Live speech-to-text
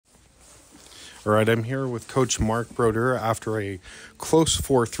All right, I'm here with Coach Marc Brodeur after a close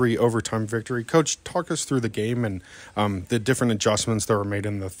 4-3 overtime victory. Coach, talk us through the game and the different adjustments that were made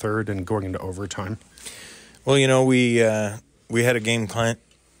in the third and going into overtime. Well, we had a game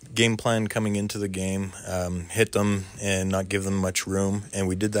plan coming into the game, hit them and not give them much room, and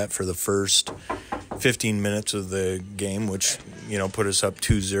we did that for the first 15 minutes of the game, which put us up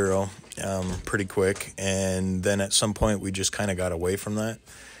 2-0 pretty quick, and then at some point we just kind of got away from that.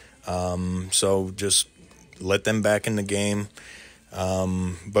 So just let them back in the game,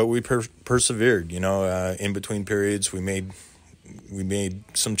 but we persevered. In between periods we made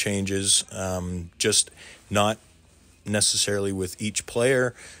some changes, just not necessarily with each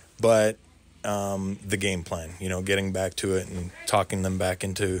player, but the game plan, getting back to it and talking them back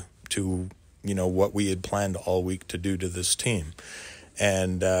into what we had planned all week to do to this team.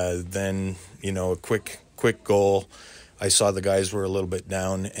 And then a quick goal. I saw the guys were a little bit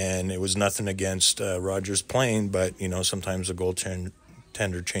down, and it was nothing against Rogers playing, but sometimes a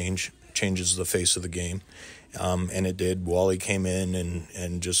goaltender changes the face of the game, and it did. Wally came in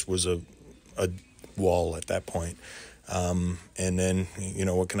and just was a wall at that point. And then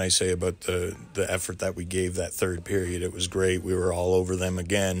what can I say about the effort that we gave that third period? It was great. We were all over them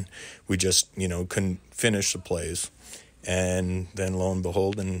again. We just couldn't finish the plays, and then lo and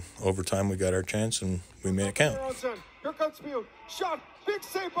behold, in overtime we got our chance and we made it count. Here comes Butte. Shot. Big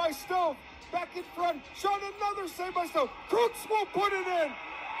save by Stone. Back in front. Shot, another save by Stone. Crooks will put it in.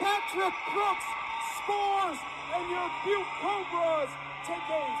 Patrick Crooks scores. And your Butte Cobras take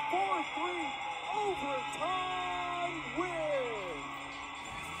a 4-3 overtime win.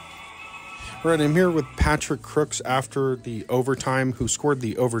 Right, I'm here with Patrick Crooks after the overtime, who scored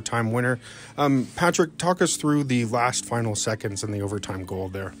the overtime winner. Patrick, talk us through the last final seconds in the overtime goal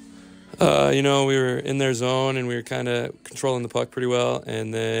there. We were in their zone and we were kind of controlling the puck pretty well.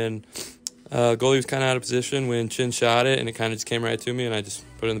 And then goalie was kind of out of position when Chin shot it, and it kind of just came right to me, and I just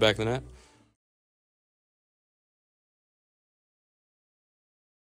put it in the back of the net.